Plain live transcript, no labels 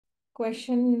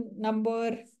question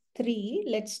number 3.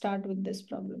 Let's start with this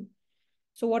problem.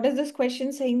 So what is this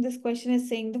question saying? This question is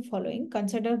saying the following.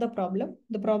 Consider the problem.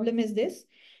 The problem is this.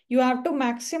 You have to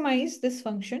maximize this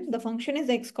function. The function is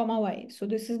x comma y. So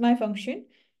this is my function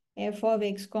f of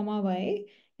x comma y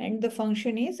and the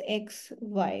function is x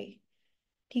y.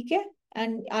 Okay?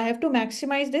 And I have to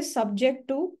maximize this subject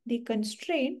to the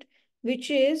constraint,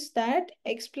 which is that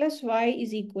x plus y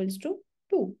is equals to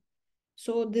 2.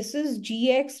 So this is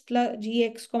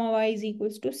gx comma y is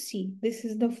equals to c. This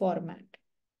is the format.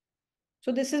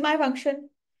 So this is my function.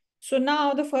 So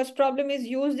now the first problem is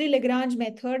use the Lagrange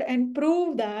method and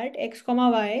prove that x comma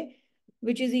y,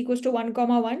 which is equals to 1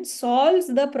 comma 1, solves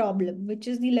the problem, which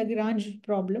is the Lagrange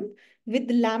problem, with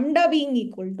lambda being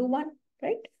equal to 1,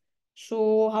 right?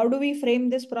 So how do we frame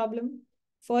this problem?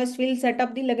 First, we'll set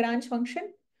up the Lagrange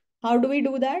function. How do we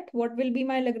do that? What will be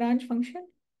my Lagrange function?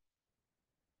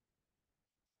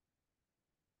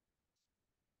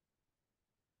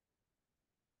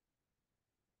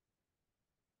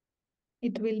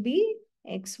 It will be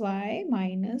xy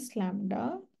minus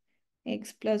lambda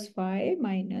x plus y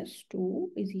minus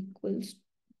 2 is equals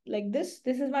like this.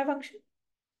 This is my function,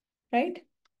 right?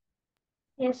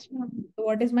 Yes, ma'am. So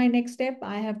what is my next step?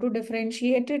 I have to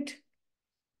differentiate it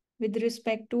with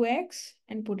respect to x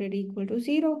and put it equal to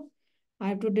 0. I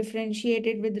have to differentiate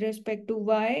it with respect to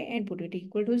y and put it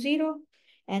equal to 0.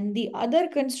 And the other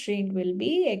constraint will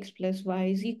be x plus y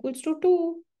is equals to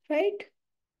 2, right?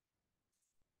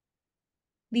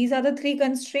 These are the 3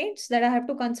 constraints that I have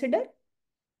to consider.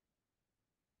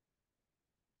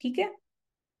 ठीक है?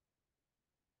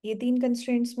 ये 3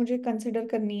 constraints मुझे consider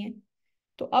करनी है.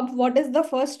 तो अब what is the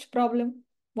first problem?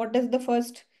 What is the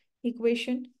first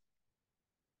equation?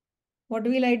 What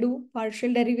will I do?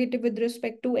 Partial derivative with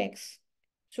respect to x.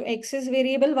 So x is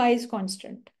variable, y is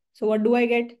constant. So what do I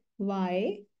get?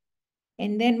 Y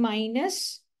and then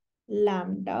minus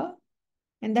lambda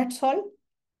and that's all.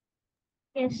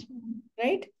 Yes, ma'am.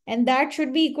 Right? And that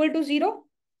should be equal to 0.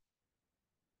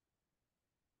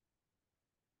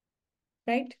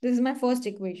 Right? This is my first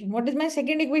equation. What is my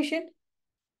second equation?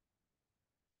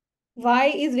 Y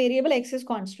is variable, x is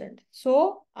constant.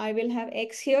 So I will have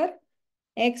x here,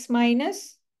 x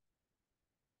minus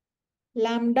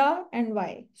lambda and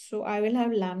y. So I will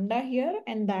have lambda here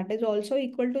and that is also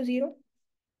equal to 0.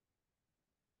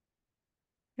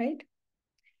 Right?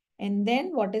 And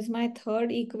then what is my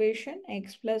third equation?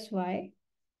 X plus y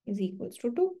is equals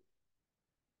to 2.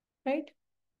 Right?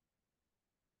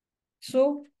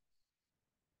 So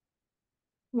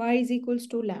y is equals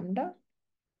to lambda.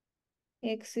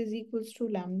 X is equals to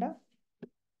lambda.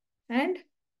 And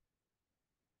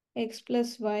x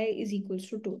plus y is equals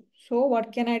to 2. So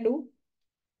what can I do?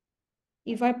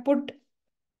 If I put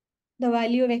the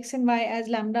value of x and y as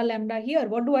lambda lambda here,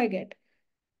 what do I get?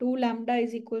 2 lambda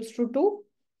is equals to 2.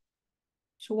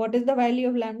 So what is the value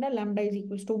of lambda? Lambda is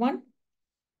equals to 1.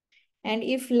 And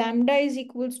if lambda is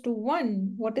equals to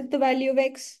 1, what is the value of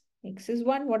x? X is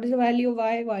 1. What is the value of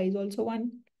y? Y is also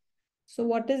 1. So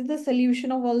what is the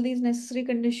solution of all these necessary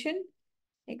conditions?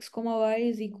 X comma y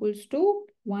is equals to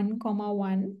 1 comma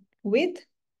 1 with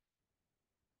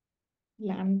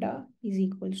lambda is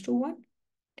equals to 1.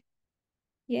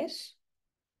 Yes.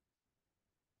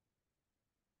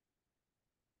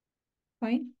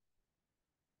 Fine.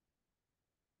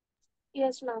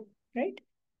 Yes, ma'am. Right?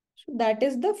 So that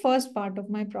is the first part of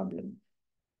my problem.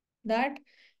 That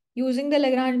using the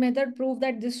Lagrange method, prove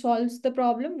that this solves the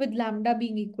problem with lambda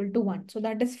being equal to 1. So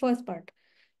that is first part.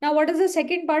 Now, what is the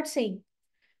second part saying?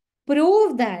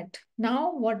 Prove that.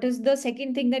 Now, what is the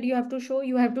second thing that you have to show?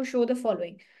 You have to show the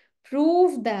following.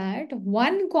 Prove that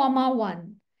 1 comma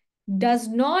 1 does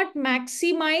not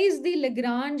maximize the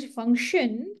Lagrange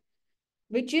function,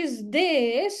 which is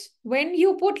this, when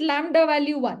you put lambda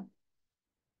value 1.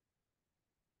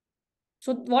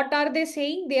 So what are they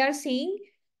saying? They are saying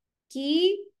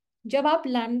कि जब आप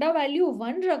lambda value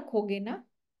 1 रखोगे ना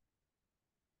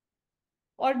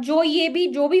और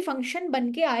जो भी function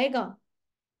बन के आएगा,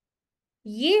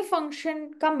 ये फंक्शन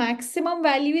का maximum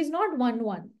value is not 1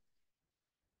 1.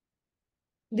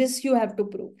 This you have to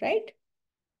prove, right?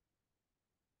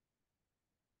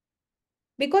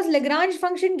 Because Lagrange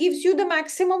function gives you the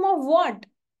maximum of what?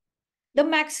 The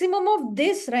maximum of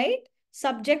this, right?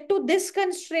 Subject to this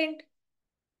constraint.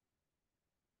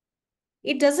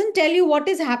 It doesn't tell you what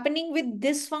is happening with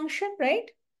this function,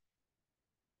 right?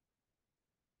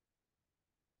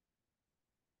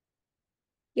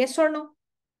 Yes or no?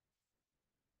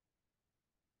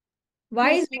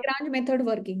 Why is Yes, ma'am. Lagrange method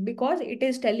working? Because it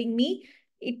is telling me,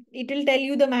 it will tell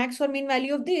you the max or min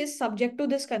value of this subject to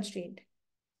this constraint.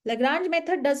 Lagrange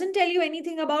method doesn't tell you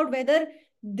anything about whether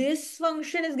this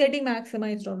function is getting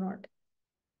maximized or not.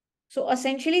 So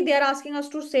essentially, they are asking us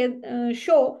to say,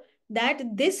 show that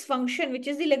this function, which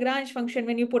is the Lagrange function,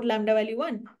 when you put lambda value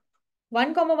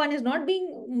 1 comma 1 is not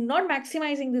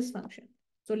maximizing this function.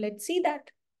 So let's see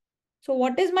that. So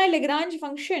what is my Lagrange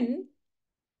function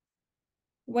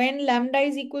when lambda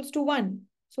is equals to 1?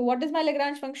 So what is my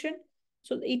Lagrange function?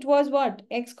 So it was what?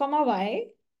 X comma y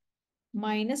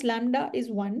minus lambda is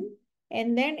 1,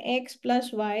 and then x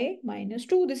plus y minus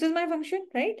 2. This is my function,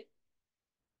 right?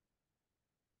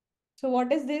 So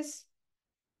what is this?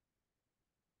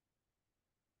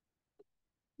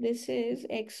 This is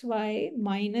xy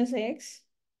minus x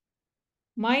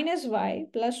minus y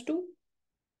plus 2.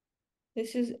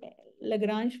 This is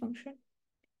Lagrange function.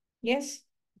 Yes.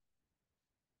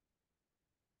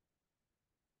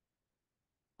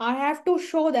 I have to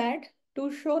show that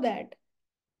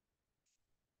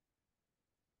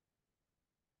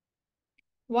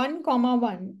 1 comma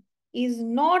 1 is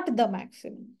not the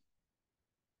maximum.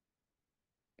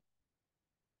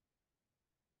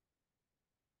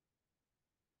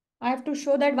 I have to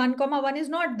show that 1 comma 1 is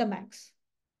not the max.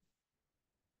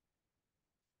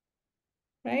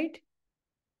 Right?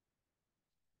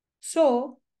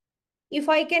 So if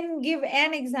I can give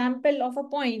an example of a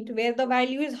point where the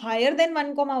value is higher than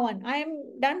 1 comma 1, I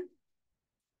am done.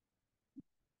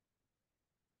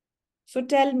 So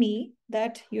tell me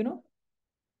that,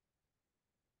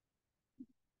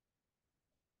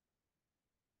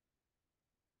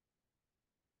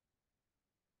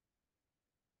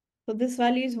 so this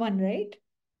value is 1, right?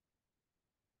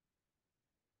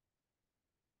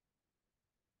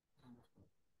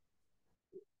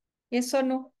 Yes or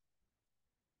no?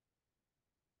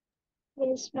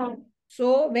 Yes, ma'am.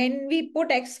 So when we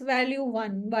put x value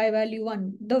 1, y value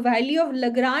 1, the value of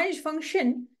Lagrange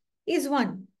function is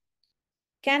 1.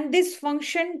 Can this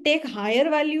function take higher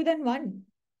value than 1?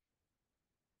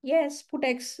 Yes, put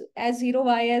x as 0,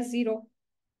 y as 0.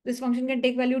 This function can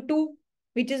take value 2,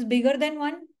 which is bigger than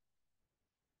 1,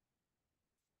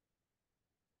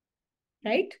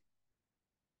 right?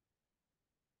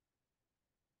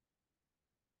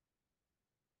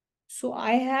 So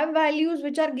I have values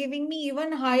which are giving me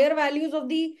even higher values of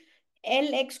the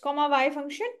Lx comma y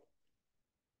function.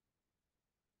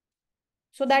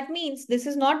 So that means this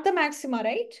is not the maxima,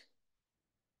 right?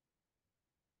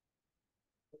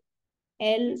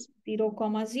 L Yes. 0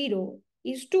 comma 0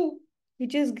 is 2,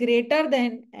 which is greater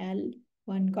than L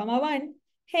 1 comma 1.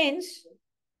 Hence,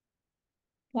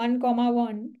 1 comma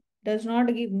 1 does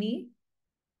not give me,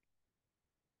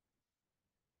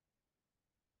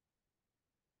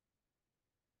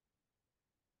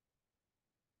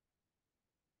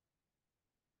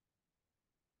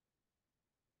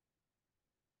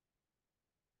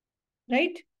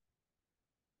 right?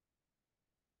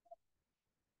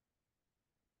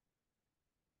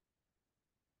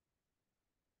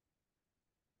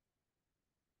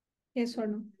 Yes or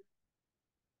no?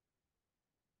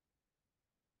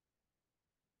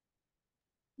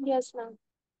 Yes, ma'am.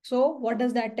 So what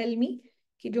does that tell me?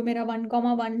 कि जो मेरा 1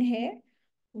 comma 1 है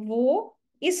वो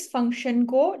इस function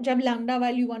को जब lambda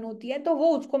value 1 होती है तो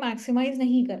वो उसको मैक्सिमाइज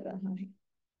नहीं कर रहा है.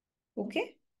 ओके.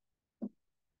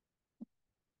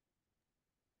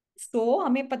 तो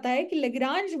हमें पता है कि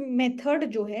लेग्रांज मेथड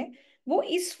जो है वो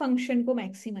इस फंक्शन को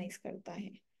मैक्सिमाइज करता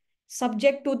है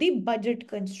subject to the budget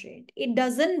constraint. It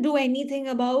doesn't do anything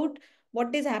about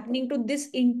what is happening to this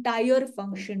entire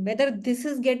function, whether this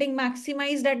is getting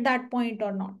maximized at that point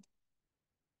or not.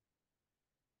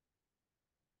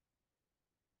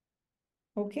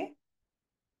 Okay.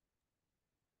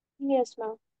 Yes,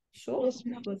 ma'am. So Yes, this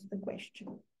ma'am. was the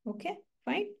question. Okay,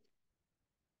 fine.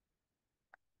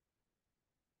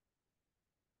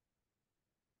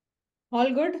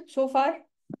 All good so far?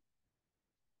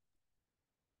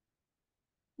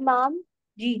 Ma'am,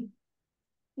 ji.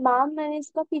 Ma'am मैंने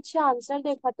इसका पीछे answer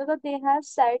देखा था तो they have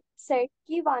set set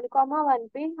कि 1,1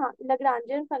 पे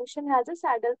Lagrangian function has a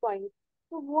saddle point.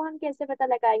 तो वो हम कैसे पता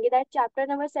लगाएंगे? दैट चैप्टर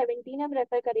नंबर 17 हम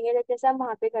रेफर करेंगे जैसे हम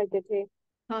वहां पे करते थे।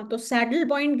 हाँ, तो सैडल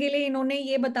पॉइंट के लिए इन्होंने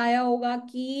ये बताया होगा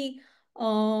कि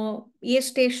ये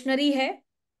स्टेशनरी है.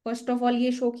 फर्स्ट ऑफ ऑल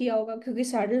ये शो किया होगा क्योंकि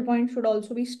saddle point should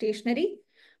also be stationery,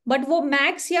 but वो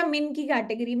मैक्स या मिन की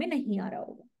कैटेगरी में नहीं आ रहा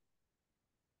होगा.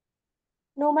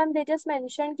 No ma'am, they just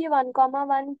mention कि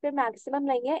 1,1 पे मैक्सिमम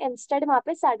नहीं है, इंस्टेड वहां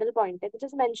पे सैडल पॉइंट है, दे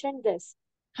जस्ट मेंशन दिस।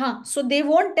 हाँ, सो they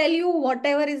won't tell you what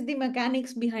ever is the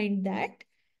mechanics behind that.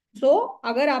 सो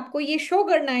अगर आपको ये शो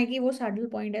करना है कि वो सैडल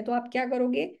पॉइंट है तो आप क्या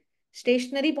करोगे?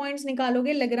 स्टेशनरी पॉइंट्स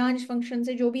निकालोगे लेग्रांज फंक्शन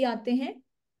से जो भी आते हैं,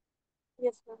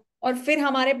 यस मैम। और फिर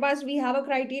हमारे पास we have a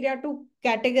criteria to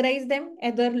categorise them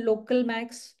either local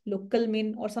max, local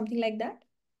मिन और something like that.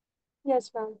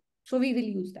 Yes ma'am. So we will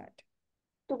use that.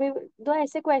 तो भी दो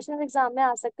ऐसे क्वेश्चन एग्जाम में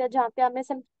आ सकते हैं जहाँ पे हमें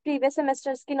प्रीवियस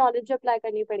सेमेस्टर्स की नॉलेज अप्लाई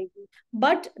करनी पड़ेगी।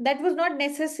 But that was not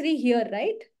necessary here,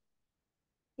 right?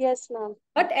 Yes ma'am.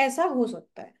 But ऐसा हो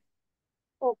सकता है.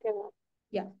 Okay ma'am.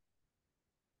 Yeah.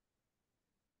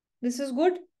 This is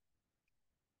good.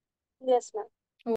 Yes ma'am.